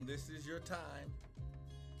this is your time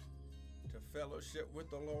to fellowship with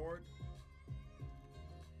the Lord.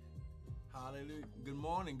 Hallelujah. Good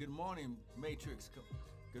morning, Matrix.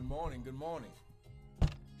 Good morning.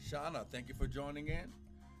 Shauna, thank you for joining in.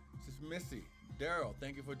 This is Missy. Daryl,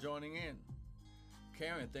 thank you for joining in.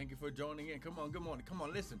 Karen, thank you for joining in. Come on, good morning. Come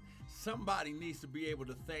on, listen. Somebody needs to be able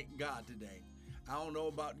to thank God today. I don't know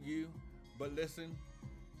about you, but listen,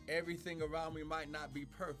 everything around me might not be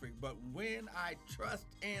perfect, but when I trust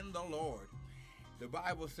in the Lord, the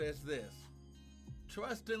Bible says this: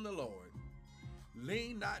 trust in the Lord,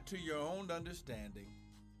 lean not to your own understanding,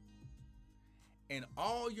 in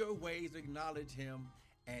all your ways acknowledge him,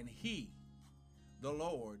 and he, the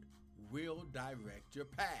Lord, will direct your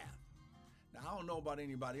path. Now, I don't know about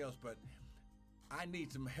anybody else, but I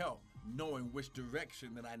need some help knowing which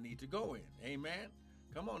direction that I need to go in. Amen?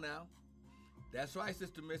 Come on now. That's right,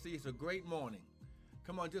 Sister Missy. It's a great morning.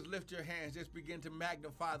 Come on, just lift your hands. Just begin to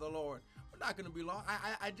magnify the Lord. We're not going to be long.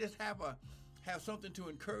 I just have something to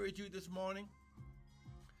encourage you this morning.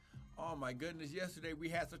 Oh, my goodness. Yesterday, we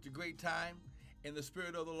had such a great time in the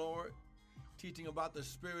Spirit of the Lord, teaching about the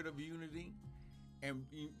spirit of unity. And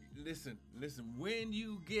listen, when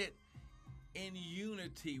you get in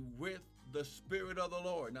unity with the Spirit of the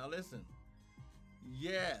Lord. Now listen,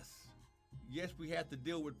 yes, we have to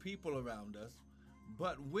deal with people around us,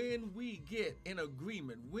 but when we get in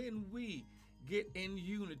agreement, when we get in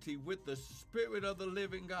unity with the Spirit of the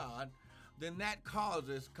living God, then that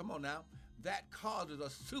causes, that causes a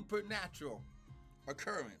supernatural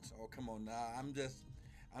occurrence. Oh, come on now, I'm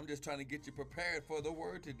just trying to get you prepared for the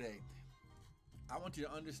word today. I want you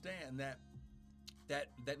to understand that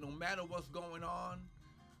no matter what's going on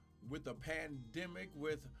with the pandemic,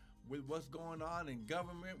 with what's going on in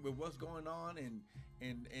government, with what's going on in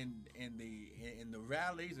the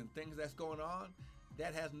rallies and things that's going on,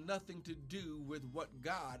 that has nothing to do with what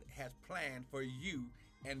God has planned for you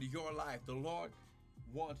and your life. The Lord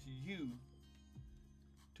wants you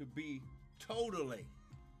to be totally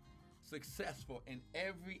successful in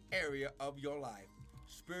every area of your life: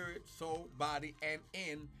 spirit, soul, body, and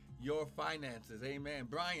in your finances. Amen.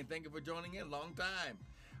 Brian, thank you for joining in. Long time.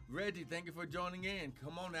 Reggie, thank you for joining in.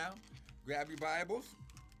 Come on now. Grab your Bibles.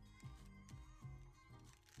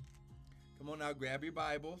 Come on now, grab your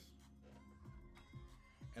Bibles.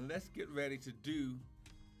 And let's get ready to do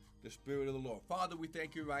the Spirit of the Lord. Father, we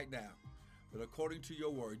thank you right now that according to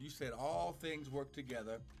your word, you said all things work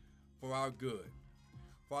together for our good.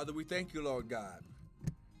 Father, we thank you, Lord God,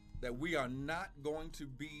 that we are not going to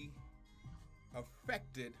be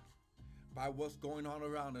affected by what's going on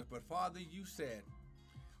around us. But Father, you said,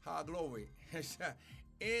 glory,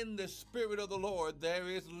 in the Spirit of the Lord, there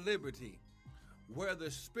is liberty. Where the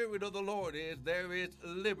Spirit of the Lord is, there is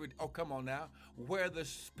liberty. Oh, come on now. Where the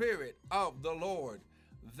Spirit of the Lord,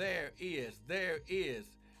 there is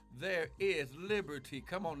liberty.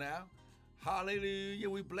 Come on now. Hallelujah.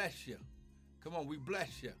 We bless you. Come on, we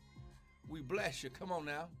bless you. We bless you. Come on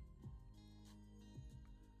now.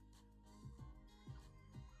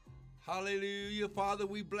 Hallelujah, Father,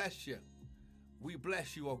 we bless you. We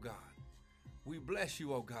bless you, oh God. We bless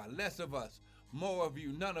you, oh God. Less of us, more of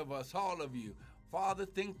you, none of us, all of you. Father,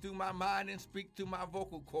 think through my mind and speak through my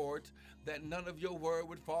vocal cords that none of your word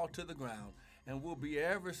would fall to the ground. And we'll be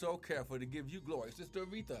ever so careful to give you glory. Sister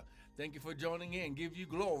Aretha, thank you for joining in. Give you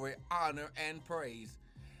glory, honor, and praise.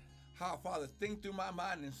 Father, think through my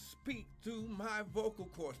mind and speak through my vocal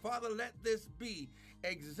cords. Father, let this be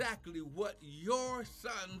exactly what your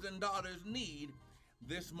sons and daughters need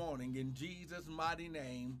this morning. In Jesus' mighty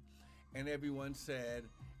name. And everyone said,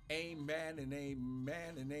 amen and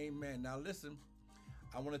amen and amen. Now listen,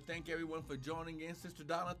 I want to thank everyone for joining in. Sister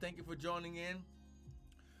Donna, thank you for joining in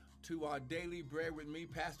to our Daily Bread with me,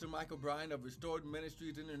 Pastor Michael Bryan of Restored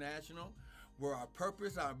Ministries International, where our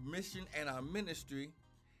purpose, our mission, and our ministry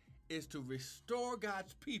is to restore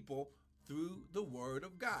God's people through the Word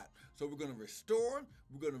of God. So we're going to restore,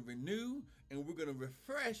 we're going to renew, and we're going to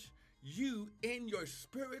refresh you in your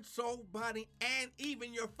spirit, soul, body, and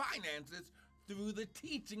even your finances through the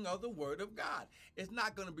teaching of the Word of God. It's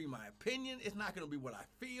not going to be my opinion. It's not going to be what I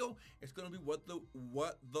feel. It's going to be what the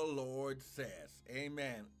Lord says.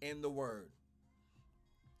 Amen. In the Word.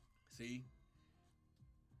 See?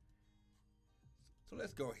 So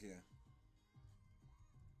let's go here.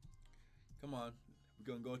 Come on. We're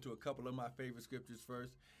going to go into a couple of my favorite scriptures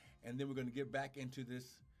first, and then we're going to get back into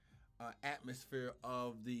this atmosphere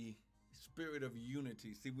of the spirit of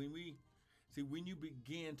unity. See, when you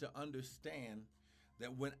begin to understand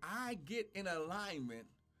that when I get in alignment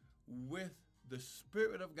with The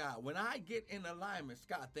Spirit of God. When I get in alignment,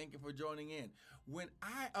 Scott, thank you for joining in. When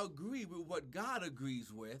I agree with what God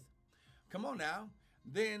agrees with, come on now,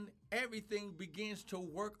 then everything begins to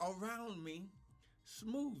work around me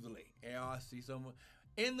smoothly. Yeah, I see someone.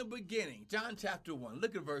 In the beginning, John chapter 1,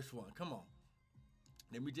 look at verse 1. Come on.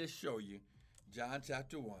 Let me just show you. John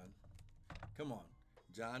chapter 1. Come on.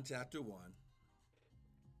 John chapter 1.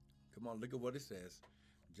 Come on, look at what it says.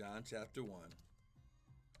 John chapter 1.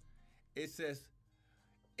 It says,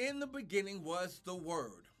 in the beginning was the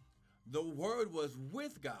Word. The Word was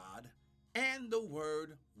with God, and the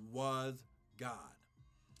Word was God.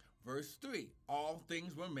 Verse 3, all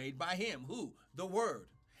things were made by him. Who? The Word.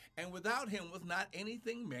 And without him was not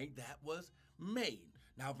anything made that was made.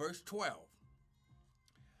 Now verse 12.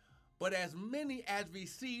 But as many as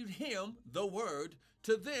received him, the Word,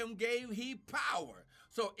 to them gave he power.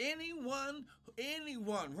 So anyone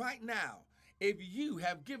right now, if you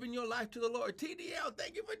have given your life to the Lord, TDL,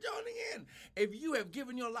 thank you for joining in. If you have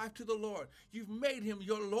given your life to the Lord, you've made him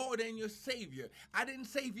your Lord and your Savior. I didn't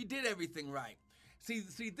say if you did everything right.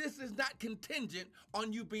 See, this is not contingent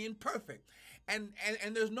on you being perfect. And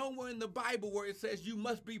there's nowhere in the Bible where it says you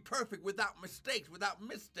must be perfect without mistakes, without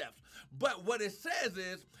missteps. But what it says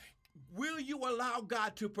is, will you allow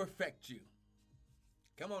God to perfect you?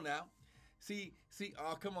 Come on now. See,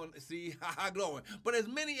 come on, see, glowing. But as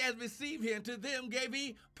many as received him, to them gave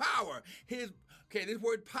he power. This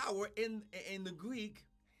word power in the Greek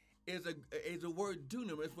is a word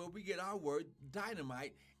dunamis, where we get our word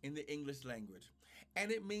dynamite in the English language. And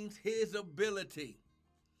it means his ability.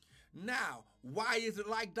 Now, why is it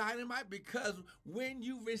like dynamite? Because when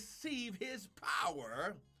you receive his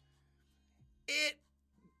power, it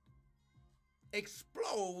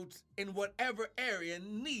explodes in whatever area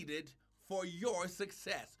needed for your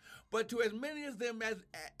success. But to as many of them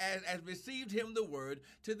as received him the Word,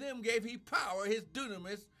 to them gave he power, his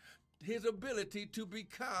dunamis, his ability to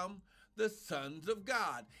become the sons of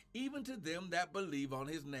God, even to them that believe on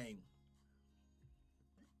his name.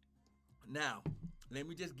 Now, let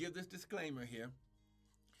me just give this disclaimer here.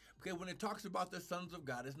 Okay, when it talks about the sons of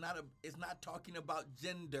God, it's not talking about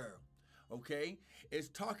gender. Okay? It's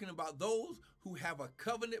talking about those who have a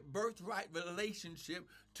covenant birthright relationship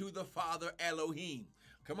to the Father Elohim.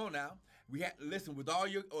 Come on now. Listen, with all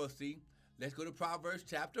your, let's go to Proverbs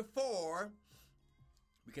chapter 4,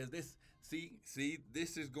 because this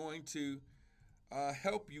is going to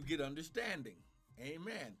help you get understanding.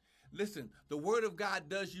 Amen. Listen, the Word of God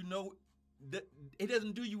it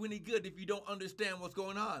doesn't do you any good if you don't understand what's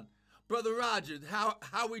going on. Brother Roger,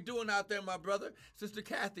 how we doing out there, my brother? Sister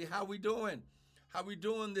Kathy, how we doing? How we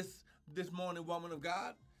doing this morning, woman of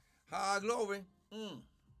God? Glory.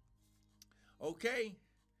 Okay.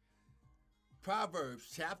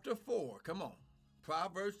 Proverbs chapter 4. Come on.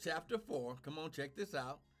 Proverbs chapter 4. Come on, check this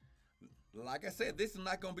out. Like I said, this is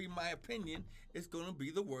not going to be my opinion. It's going to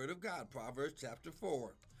be the Word of God. Proverbs chapter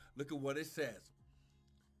 4. Look at what it says.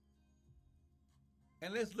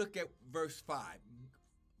 And let's look at verse 5.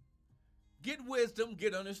 Get wisdom,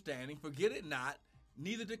 get understanding, forget it not,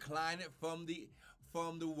 neither decline it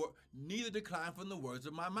neither decline from the words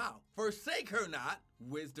of my mouth. Forsake her not,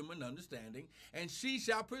 wisdom and understanding, and she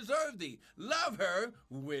shall preserve thee. Love her,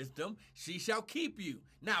 wisdom, she shall keep you.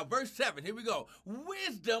 Now, verse 7, here we go.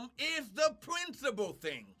 Wisdom is the principal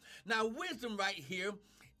thing. Now, wisdom right here,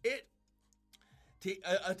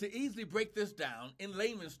 to easily break this down in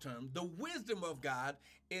layman's terms, the wisdom of God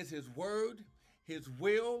is his word, his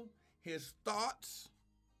will, his thoughts,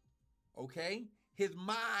 okay? His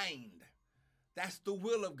mind. That's the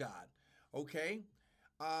will of God, okay?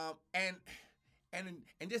 And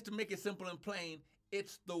just to make it simple and plain,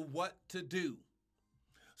 it's the what to do.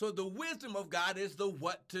 So the wisdom of God is the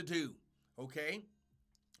what to do, okay?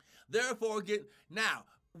 Therefore,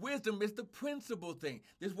 wisdom is the principal thing.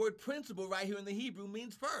 This word principle right here in the Hebrew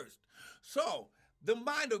means first. So the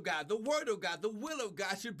mind of God, the word of God, the will of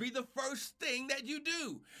God should be the first thing that you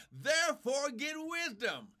do. Therefore, get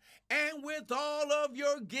wisdom. And with all of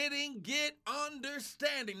your getting, get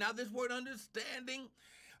understanding. Now, this word understanding,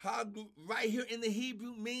 right here in the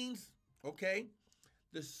Hebrew means, okay,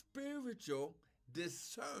 the spiritual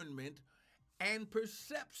discernment and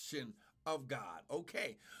perception of God.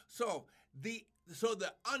 Okay, so the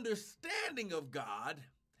understanding of God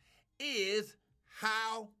is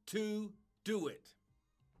how to do it.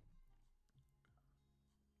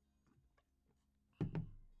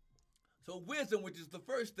 So wisdom, which is the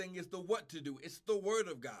first thing, is the what to do. It's the word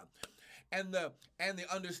of God. And the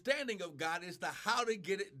understanding of God is the how to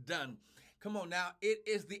get it done. Come on now, it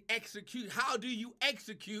is the execute. How do you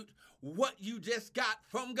execute what you just got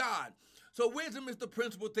from God? So wisdom is the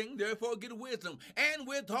principal thing, therefore get wisdom. And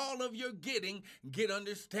with all of your getting, get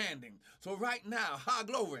understanding. So right now, high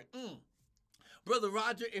glory. Brother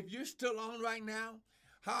Roger, if you're still on right now,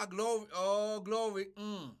 high glory, oh glory.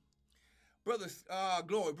 Brother,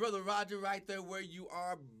 glory. Brother Roger right there where you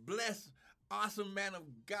are, blessed, awesome man of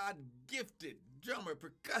God, gifted, drummer,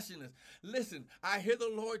 percussionist. Listen, I hear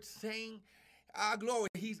the Lord saying, glory,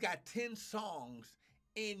 he's got 10 songs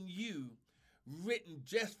in you written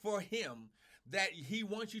just for him that he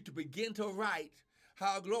wants you to begin to write.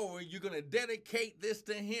 How glory, you're going to dedicate this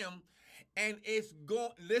to him, and it's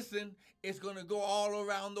going to go all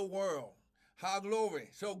around the world. How glory.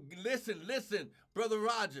 So listen, Brother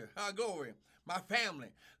Roger, how glory, my family,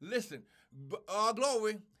 listen,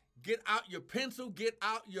 glory, get out your pencil, get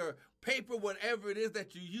out your paper, whatever it is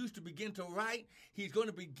that you use to begin to write. He's going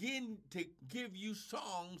to begin to give you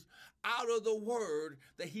songs out of the word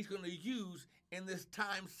that he's going to use in this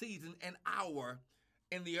time, season, and hour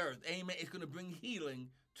in the earth. Amen. It's going to bring healing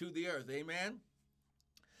to the earth. Amen.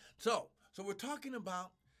 So we're talking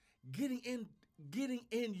about getting in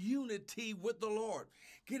unity with the Lord,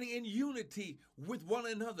 getting in unity with one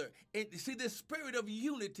another. And see, this spirit of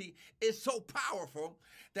unity is so powerful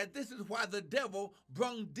that this is why the devil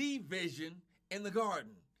brought division in the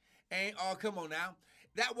garden. And come on now,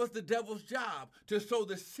 that was the devil's job, to sow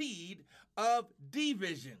the seed of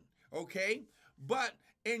division. Okay, but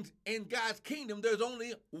in God's kingdom, there's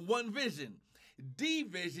only one vision.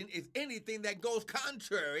 Division is anything that goes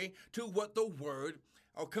contrary to what the word.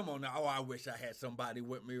 Oh, come on now. Oh, I wish I had somebody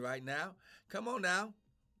with me right now. Come on now.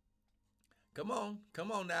 Come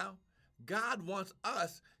on now. God wants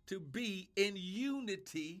us to be in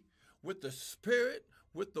unity with the Spirit,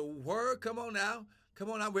 with the Word. Come on now.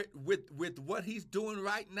 With what he's doing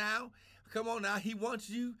right now. Come on now. He wants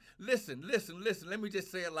you. Listen. Let me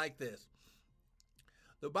just say it like this.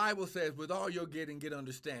 The Bible says, with all your getting, get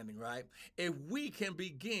understanding, right? If we can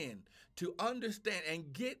begin to understand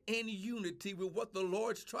and get in unity with what the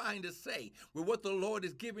Lord's trying to say, with what the Lord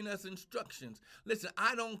is giving us instructions. Listen,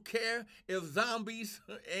 I don't care if zombies,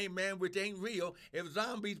 amen, which ain't real, if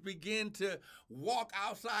zombies begin to walk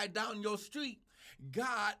outside down your street.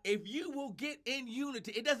 God, if you will get in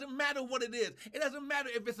unity, it doesn't matter what it is. It doesn't matter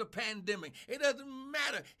if it's a pandemic. It doesn't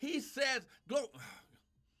matter. He says,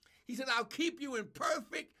 He said, I'll keep you in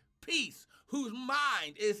perfect peace, whose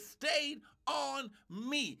mind is stayed on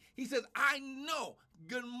me. He says, I know.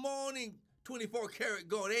 Good morning, 24-karat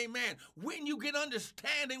gold. Amen. When you get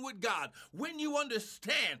understanding with God, when you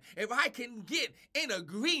understand, if I can get in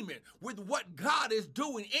agreement with what God is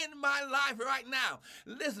doing in my life right now,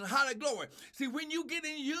 listen, hallelujah, glory. See, when you get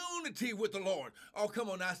in unity with the Lord, oh, come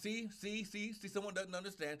on now, see, someone doesn't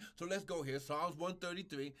understand. So let's go here. Psalms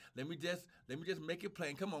 133. Let me just make it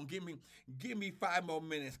plain. Come on, give me 5 more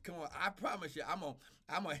minutes. Come on, I promise you, I'm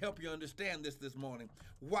gonna help you understand this morning.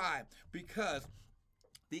 Why? Because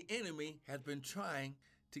the enemy has been trying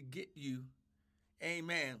to get you.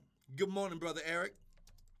 Amen. Good morning, Brother Eric.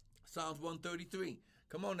 Psalms 133.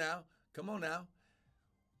 Come on now.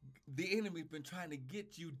 The enemy's been trying to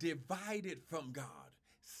get you divided from God,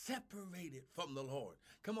 separated from the Lord.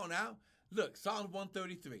 Come on now. Look, Psalms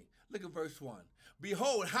 133. Look at verse 1.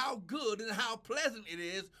 Behold, how good and how pleasant it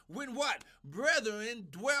is when what? Brethren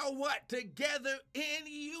dwell what? Together in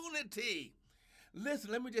unity.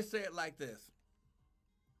 Listen, let me just say it like this.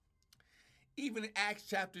 Even in Acts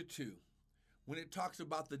chapter 2, when it talks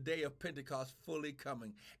about the day of Pentecost fully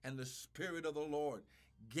coming and the Spirit of the Lord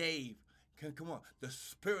gave, the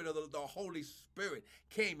Spirit of the Holy Spirit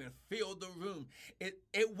came and filled the room.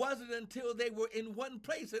 It wasn't until they were in one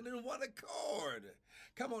place and in one accord.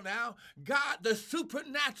 Come on now. God, the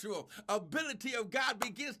supernatural ability of God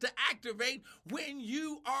begins to activate when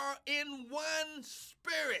you are in one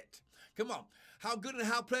spirit. Come on. How good and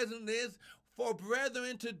how pleasant it is for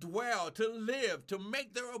brethren to dwell, to live, to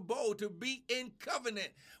make their abode, to be in covenant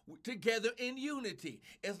together in unity.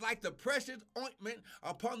 It's like the precious ointment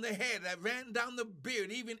upon the head that ran down the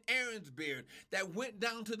beard, even Aaron's beard, that went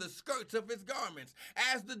down to the skirts of his garments,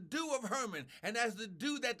 as the dew of Hermon, and as the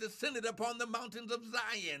dew that descended upon the mountains of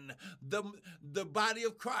Zion, the body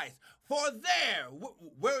of Christ. For there,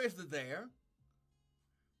 where is the there?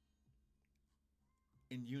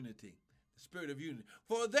 In unity. Spirit of unity.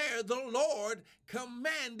 For there the Lord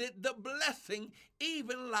commanded the blessing,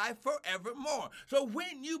 even life forevermore. So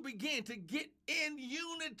when you begin to get in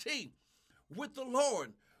unity with the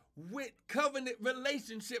Lord, with covenant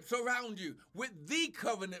relationships around you, with the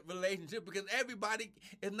covenant relationship, because everybody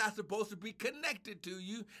is not supposed to be connected to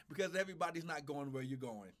you, because everybody's not going where you're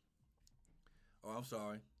going. Oh, I'm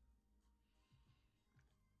sorry.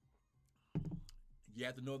 You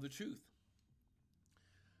have to know the truth.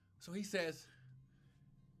 So he says,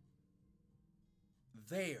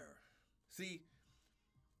 there. See,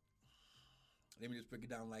 let me just break it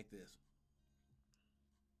down like this.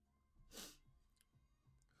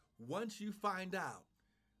 Once you find out,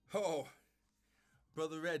 oh,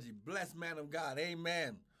 Brother Reggie, blessed man of God,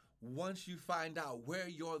 amen. Once you find out where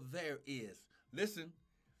your there is, listen,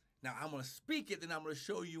 now I'm going to speak it, then I'm going to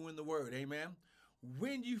show you in the word, amen.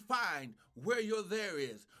 When you find where your there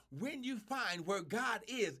is, when you find where God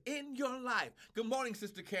is in your life, good morning,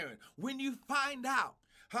 Sister Karen, when you find out,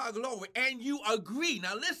 glory, and you agree.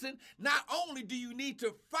 Now listen, not only do you need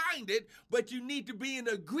to find it, but you need to be in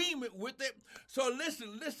agreement with it. So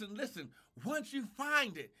listen. Once you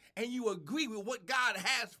find it and you agree with what God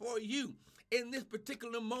has for you in this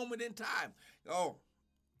particular moment in time,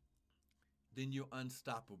 then you're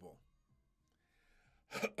unstoppable.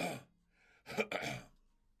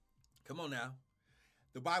 Come on now.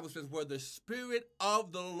 The Bible says where the Spirit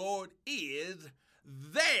of the Lord is,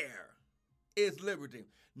 there is liberty.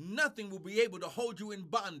 Nothing will be able to hold you in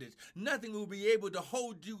bondage. Nothing will be able to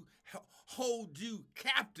hold you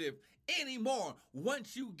captive anymore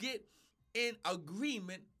once you get in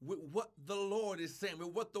agreement with what the Lord is saying,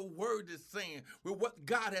 with what the word is saying, with what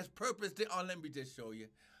God has purposed it on. Let me just show you.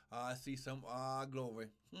 I see some glory.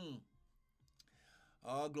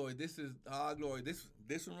 Glory. This is glory.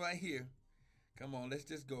 This one right here. Come on, let's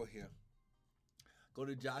just go here. Go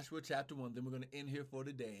to Joshua chapter 1. Then we're going to end here for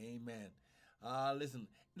today. Amen. Listen.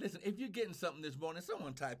 If you're getting something this morning,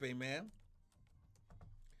 someone type amen.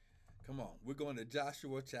 Come on. We're going to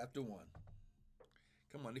Joshua chapter 1.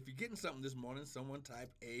 Come on. If you're getting something this morning, someone type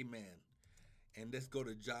amen. And let's go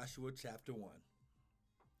to Joshua chapter 1.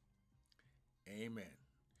 Amen.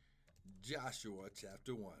 Joshua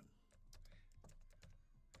chapter 1.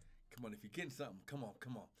 Come on, if you're getting something, come on.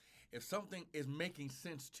 If something is making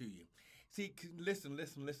sense to you. See, listen.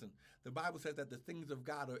 The Bible says that the things of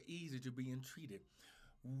God are easy to be entreated.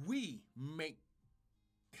 We make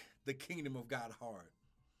the kingdom of God hard,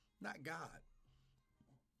 not God.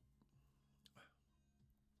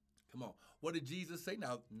 Come on. What did Jesus say?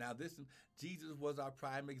 Now listen, Jesus was our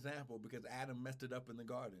prime example because Adam messed it up in the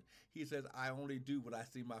garden. He says, I only do what I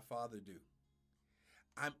see my Father do.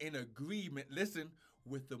 I'm in agreement, listen,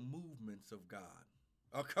 with the movements of God.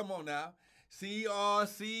 Oh, come on now. See,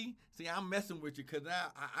 I'm messing with you because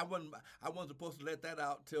now I wasn't supposed to let that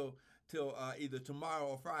out till either tomorrow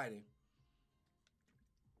or Friday.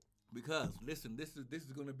 Because listen, this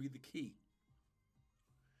is going to be the key.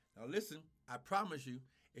 Now listen, I promise you,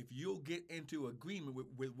 if you'll get into agreement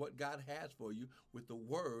with what God has for you, with the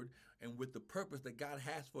word and with the purpose that God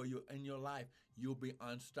has for you in your life, you'll be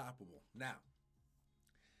unstoppable. Now,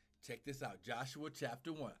 check this out. Joshua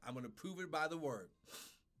chapter 1. I'm going to prove it by the word.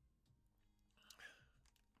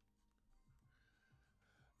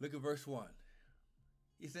 Look at verse 1.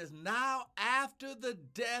 He says, now after the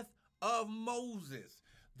death of Moses,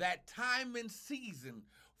 that time and season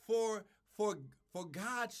for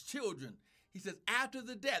God's children, he says, after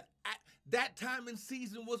the death, that time and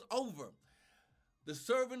season was over. The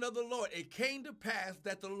servant of the Lord, it came to pass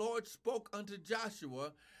that the Lord spoke unto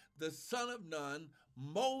Joshua, the son of Nun,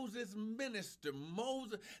 Moses' minister,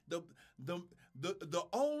 Moses, the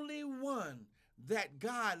only one that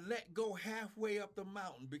God let go halfway up the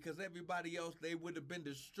mountain, because everybody else, they would have been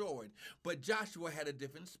destroyed. But Joshua had a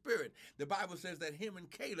different spirit. The Bible says that him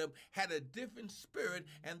and Caleb had a different spirit,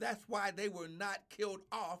 and that's why they were not killed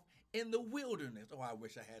off in the wilderness. Oh, I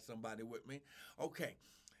wish I had somebody with me. Okay.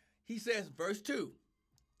 He says, verse 2,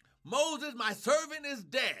 Moses, my servant, is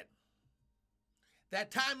dead.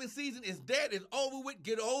 That time and season is dead, is over with,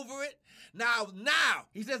 get over it. Now,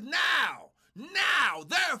 he says, now,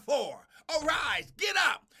 therefore, arise, get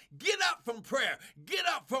up from prayer, get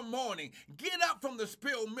up from mourning, get up from the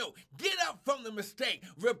spilled milk, get up from the mistake,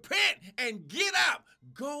 repent and get up,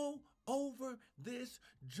 go over this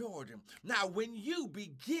Jordan. Now, when you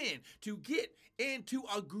begin to get into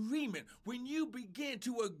agreement, when you begin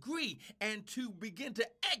to agree and to begin to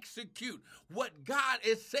execute what God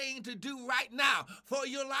is saying to do right now for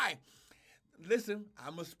your life, listen,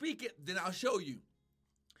 I'm going to speak it, then I'll show you.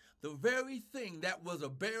 The very thing that was a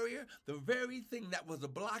barrier, the very thing that was a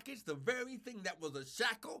blockage, the very thing that was a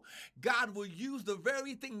shackle, God will use the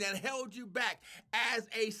very thing that held you back as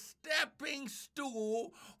a stepping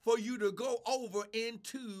stool for you to go over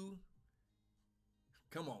into.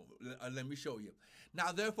 Come on, let me show you.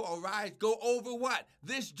 Now, therefore, arise, go over what?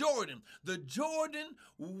 This Jordan. The Jordan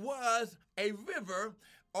was a river,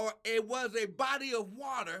 or it was a body of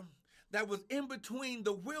water that was in between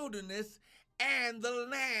the wilderness and the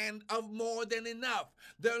land of more than enough,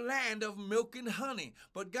 the land of milk and honey.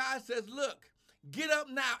 But God says, look, get up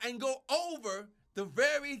now and go over the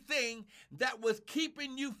very thing that was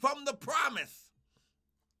keeping you from the promise.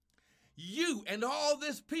 You and all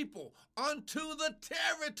this people unto the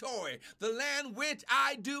territory, the land which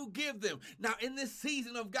I do give them. Now, in this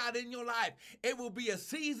season of God in your life, it will be a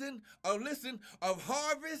season of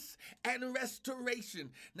harvest and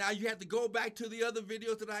restoration. Now, you have to go back to the other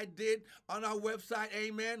videos that I did on our website,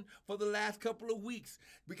 amen, for the last couple of weeks,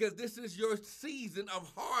 because this is your season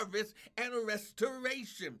of harvest and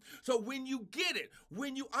restoration. So when you get it,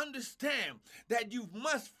 when you understand that you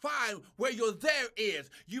must find where your there is,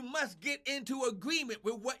 you must get into agreement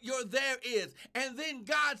with what your there is. And then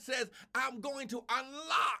God says, I'm going to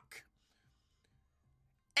unlock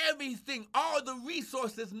everything, all the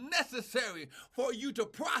resources necessary for you to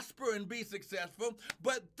prosper and be successful.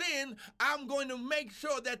 But then I'm going to make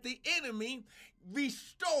sure that the enemy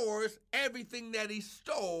restores everything that he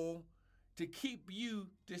stole to keep you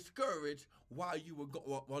discouraged while you were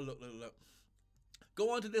going. Well, look.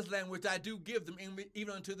 Go unto this land which I do give them,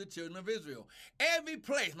 even unto the children of Israel. Every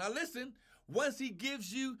place. Now listen, once he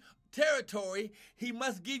gives you territory, he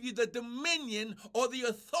must give you the dominion or the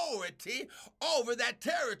authority over that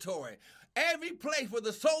territory. Every place where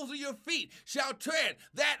the soles of your feet shall tread,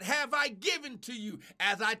 that have I given to you,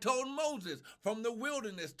 as I told Moses, from the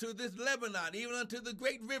wilderness to this Lebanon, even unto the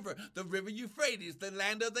great river, the river Euphrates, the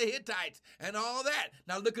land of the Hittites, and all that.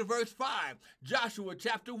 Now look at verse 5, Joshua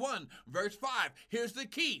chapter 1, verse 5. Here's the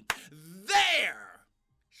key. There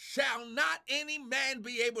shall not any man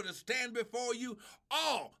be able to stand before you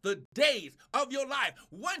all the days of your life.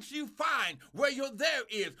 Once you find where your there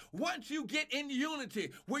is, once you get in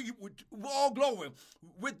unity, where you all glowing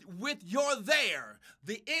with your there,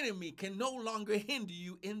 the enemy can no longer hinder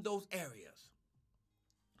you in those areas.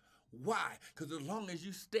 Why? Because as long as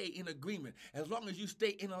you stay in agreement, as long as you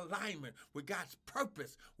stay in alignment with God's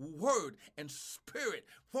purpose, word, and spirit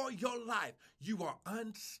for your life, you are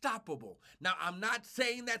unstoppable. Now, I'm not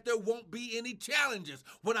saying that there won't be any challenges.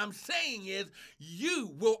 What I'm saying is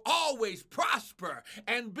you will always prosper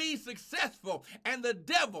and be successful. And the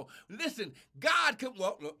devil, listen, God can,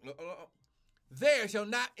 look. There shall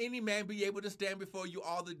not any man be able to stand before you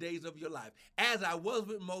all the days of your life. As I was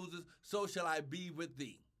with Moses, so shall I be with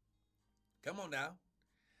thee. Come on now.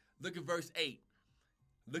 Look at verse 8.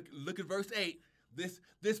 Look at verse 8.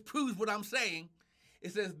 This proves what I'm saying.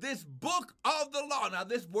 It says, this book of the law. Now,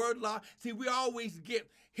 this word law, see, we always get,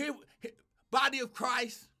 here, body of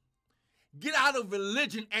Christ, get out of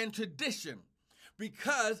religion and tradition,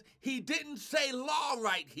 because he didn't say law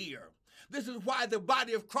right here. This is why the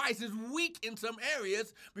body of Christ is weak in some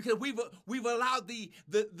areas, because we've allowed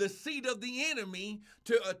the seed of the enemy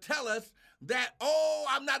to tell us that, oh,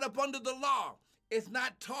 I'm not up under the law. It's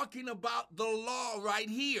not talking about the law right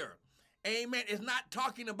here. Amen. It's not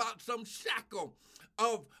talking about some shackle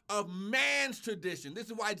of man's tradition. This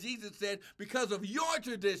is why Jesus said, because of your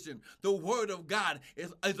tradition, the word of God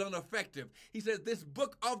is ineffective. He says, this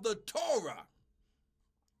book of the Torah,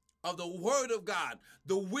 of the word of God,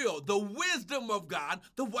 the will, the wisdom of God,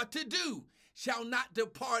 the what to do, shall not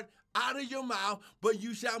depart out of your mouth, but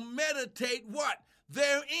you shall meditate what?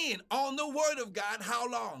 Therein, on the word of God, how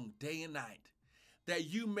long? Day and night, that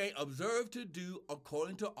you may observe to do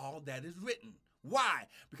according to all that is written. Why?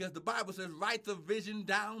 Because the Bible says, write the vision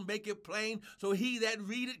down, make it plain, so he that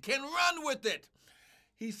read it can run with it.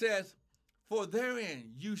 He says, for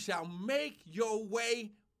therein you shall make your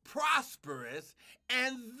way prosperous,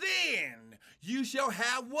 and then you shall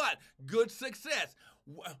have what? Good success.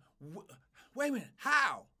 Wait a minute,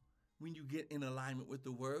 how? When you get in alignment with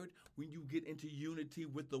the word, when you get into unity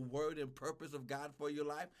with the word and purpose of God for your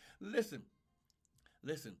life. Listen,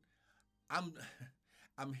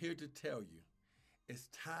 I'm here to tell you, it's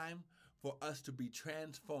time for us to be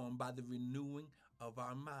transformed by the renewing of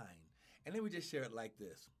our mind. And let me just share it like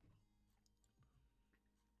this.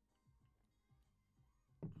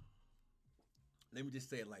 Let me just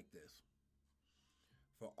say it like this.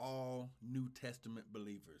 For all New Testament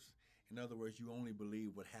believers, in other words, you only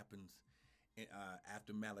believe what happens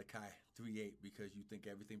after Malachi 3:8 because you think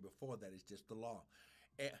everything before that is just the law.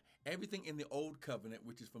 Everything in the Old Covenant,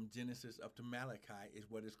 which is from Genesis up to Malachi, is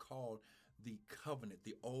what is called the covenant,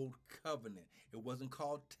 the Old Covenant. It wasn't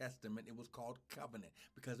called Testament, it was called covenant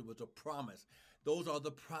because it was a promise. Those are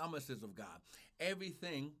the promises of God.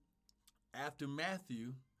 Everything after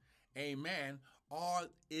Matthew, amen,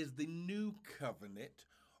 is the new covenant,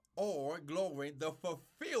 or, glory, the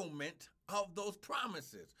fulfillment of those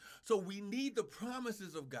promises. So we need the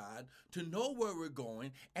promises of God to know where we're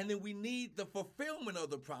going, and then we need the fulfillment of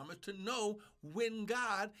the promise to know when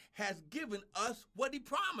God has given us what he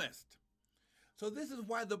promised. So this is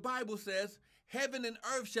why the Bible says, Heaven and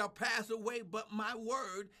earth shall pass away, but my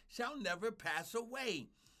word shall never pass away.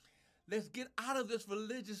 Let's get out of this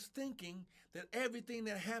religious thinking that everything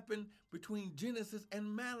that happened between Genesis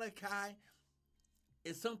and Malachi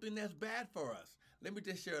is something that's bad for us. Let me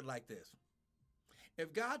just share it like this.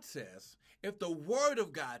 If God says, if the word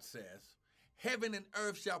of God says, heaven and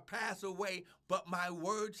earth shall pass away, but my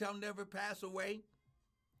word shall never pass away.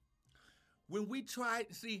 When we try,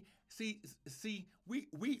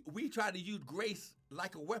 we try to use grace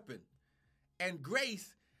like a weapon. And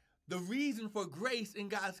grace, the reason for grace in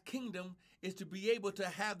God's kingdom is to be able to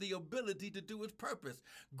have the ability to do its purpose.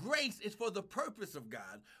 Grace is for the purpose of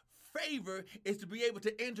God. Favor is to be able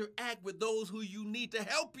to interact with those who you need to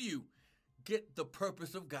help you get the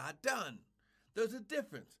purpose of God done. There's a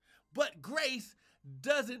difference. But grace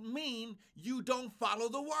doesn't mean you don't follow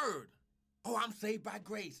the word. Oh, I'm saved by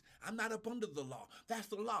grace. I'm not up under the law. That's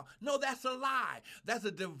the law. No, that's a lie. That's a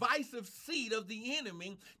divisive seed of the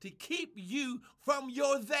enemy to keep you from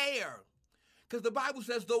your there. Because the Bible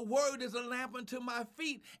says the word is a lamp unto my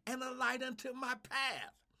feet and a light unto my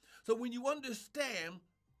path. So when you understand,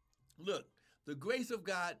 look, the grace of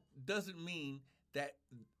God doesn't mean that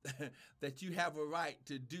that you have a right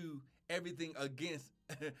to do everything against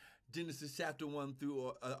Genesis chapter 1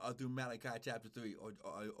 through Malachi chapter 3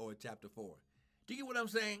 or chapter 4. Do you get what I'm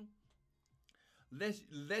saying?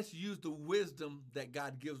 Let's use the wisdom that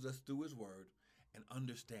God gives us through his word and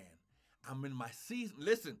understand. I'm in my season.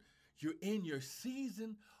 Listen, you're in your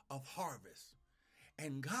season of harvest.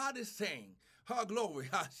 And God is saying, oh, glory,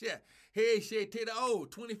 hey,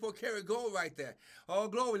 24 karat gold right there. Oh,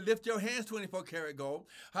 glory, lift your hands, 24 karat gold.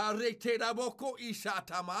 Glory.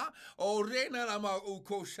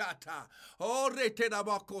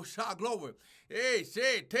 Hey,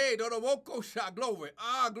 glory.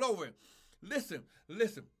 Glory. Listen.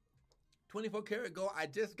 24 karat gold. I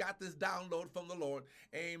just got this download from the Lord.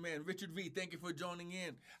 Amen. Richard Reed, thank you for joining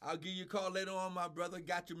in. I'll give you a call later on, my brother.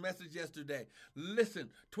 Got your message yesterday. Listen,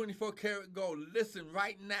 24 karat gold. Listen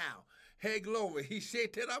right now. Hey, glory. He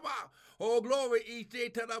said, oh, glory.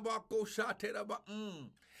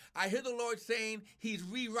 I hear the Lord saying he's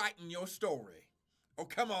rewriting your story. Oh,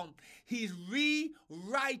 come on. He's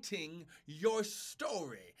rewriting your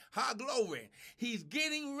story. Glory. He's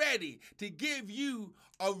getting ready to give you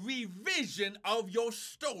a revision of your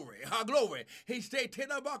story. Glory. He said,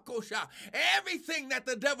 everything that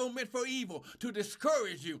the devil meant for evil to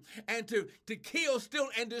discourage you and to kill, steal,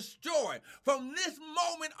 and destroy from this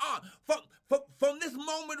moment on, from this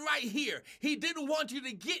moment right here, he didn't want you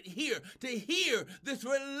to get here to hear this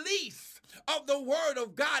release of the word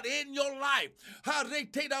of God in your life.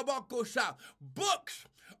 Books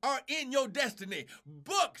are in your destiny.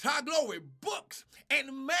 Books, glory, books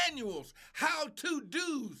and manuals,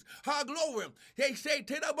 how-to-dos, glory. They say,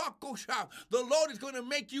 the Lord is going to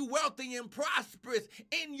make you wealthy and prosperous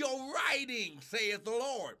in your writing, saith the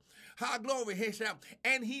Lord. Glory,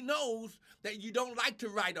 and he knows that you don't like to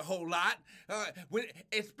write a whole lot,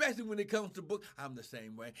 especially when it comes to books. I'm the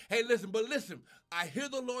same way. Hey, listen, I hear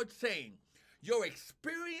the Lord saying, your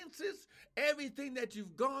experiences, everything that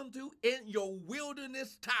you've gone through in your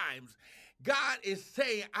wilderness times, God is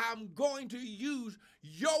saying, I'm going to use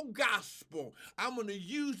your gospel. I'm going to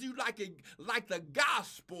use you like the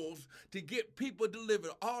gospels to get people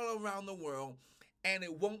delivered all around the world, and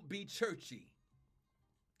it won't be churchy.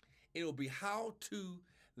 It'll be how to,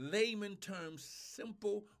 layman terms,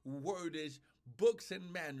 simple wordage, books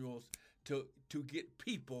and manuals to get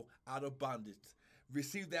people out of bondage.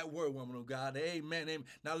 Receive that word, woman of God. Amen. Amen.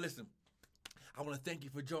 Now listen, I want to thank you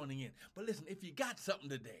for joining in. But listen, if you got something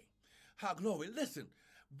today, glory, listen,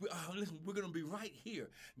 we're going to be right here.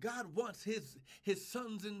 God wants his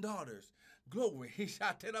sons and daughters, glory,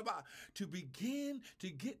 to begin to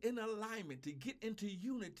get in alignment, to get into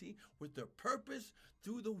unity with their purpose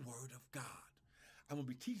through the word of God. I'm going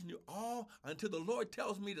to be teaching you all until the Lord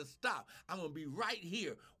tells me to stop. I'm going to be right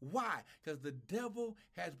here. Why? Because the devil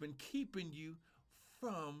has been keeping you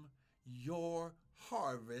from your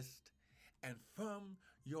harvest and from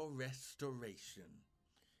your restoration.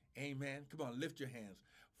 Amen. Come on, lift your hands.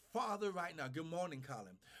 Father, right now, good morning,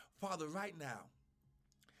 Colin. Father, right now,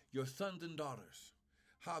 your sons and daughters,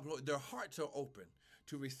 their hearts are open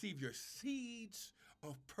to receive your seeds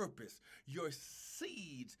of purpose, your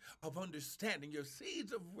seeds of understanding, your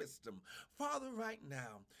seeds of wisdom. Father, right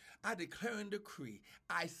now, I declare and decree,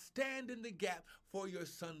 I stand in the gap for your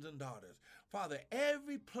sons and daughters. Father,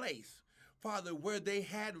 every place, Father, where they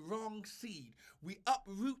had wrong seed, we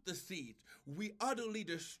uproot the seeds. We utterly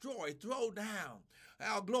destroy, throw down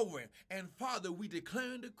our glory. And Father, we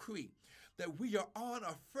declare and decree that we are on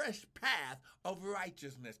a fresh path of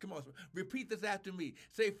righteousness. Come on, repeat this after me.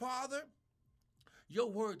 Say, Father, your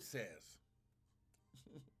word says,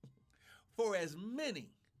 for as many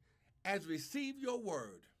as receive your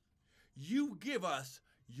word, you give us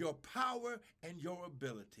your power and your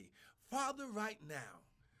ability. Father, right now,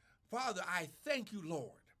 Father, I thank you, Lord,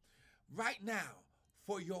 right now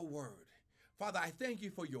for your word. Father, I thank you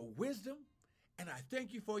for your wisdom, and I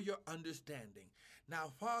thank you for your understanding.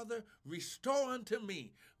 Now, Father, restore unto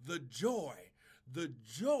me the joy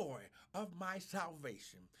of my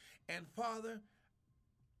salvation. And Father,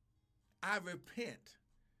 I repent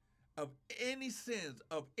of any sins,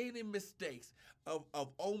 of any mistakes, of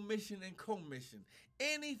omission and commission,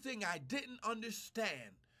 anything I didn't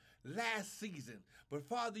understand last season. But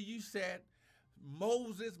Father, you said,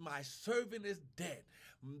 Moses, my servant, is dead.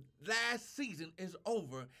 Last season is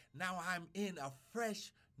over. Now I'm in a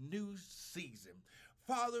fresh new season.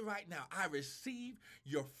 Father, right now, I receive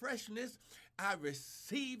your freshness. I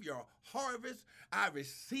receive your harvest. I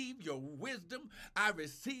receive your wisdom. I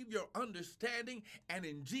receive your understanding. And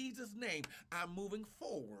in Jesus' name, I'm moving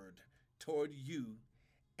forward toward you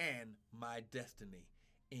and my destiny.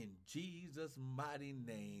 In Jesus' mighty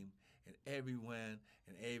name, and everyone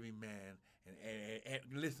and every man. And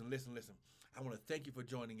listen. I want to thank you for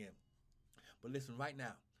joining in. But listen, right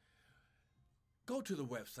now, go to the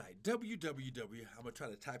website, www. I'm going to try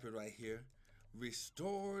to type it right here.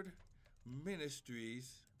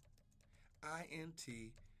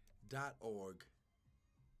 restoredministriesint.org.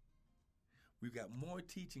 We've got more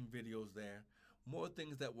teaching videos there, more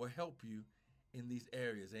things that will help you in these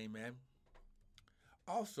areas. Amen.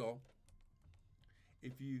 Also,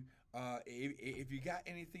 if you got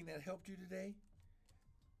anything that helped you today,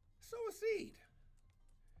 sow a seed.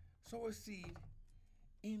 Sow a seed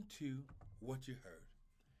into what you heard.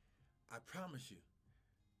 I promise you,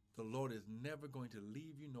 the Lord is never going to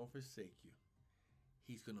leave you nor forsake you.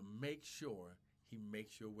 He's going to make sure he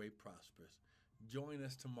makes your way prosperous. Join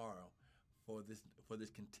us tomorrow for this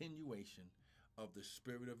continuation of the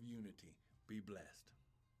spirit of unity. Be blessed.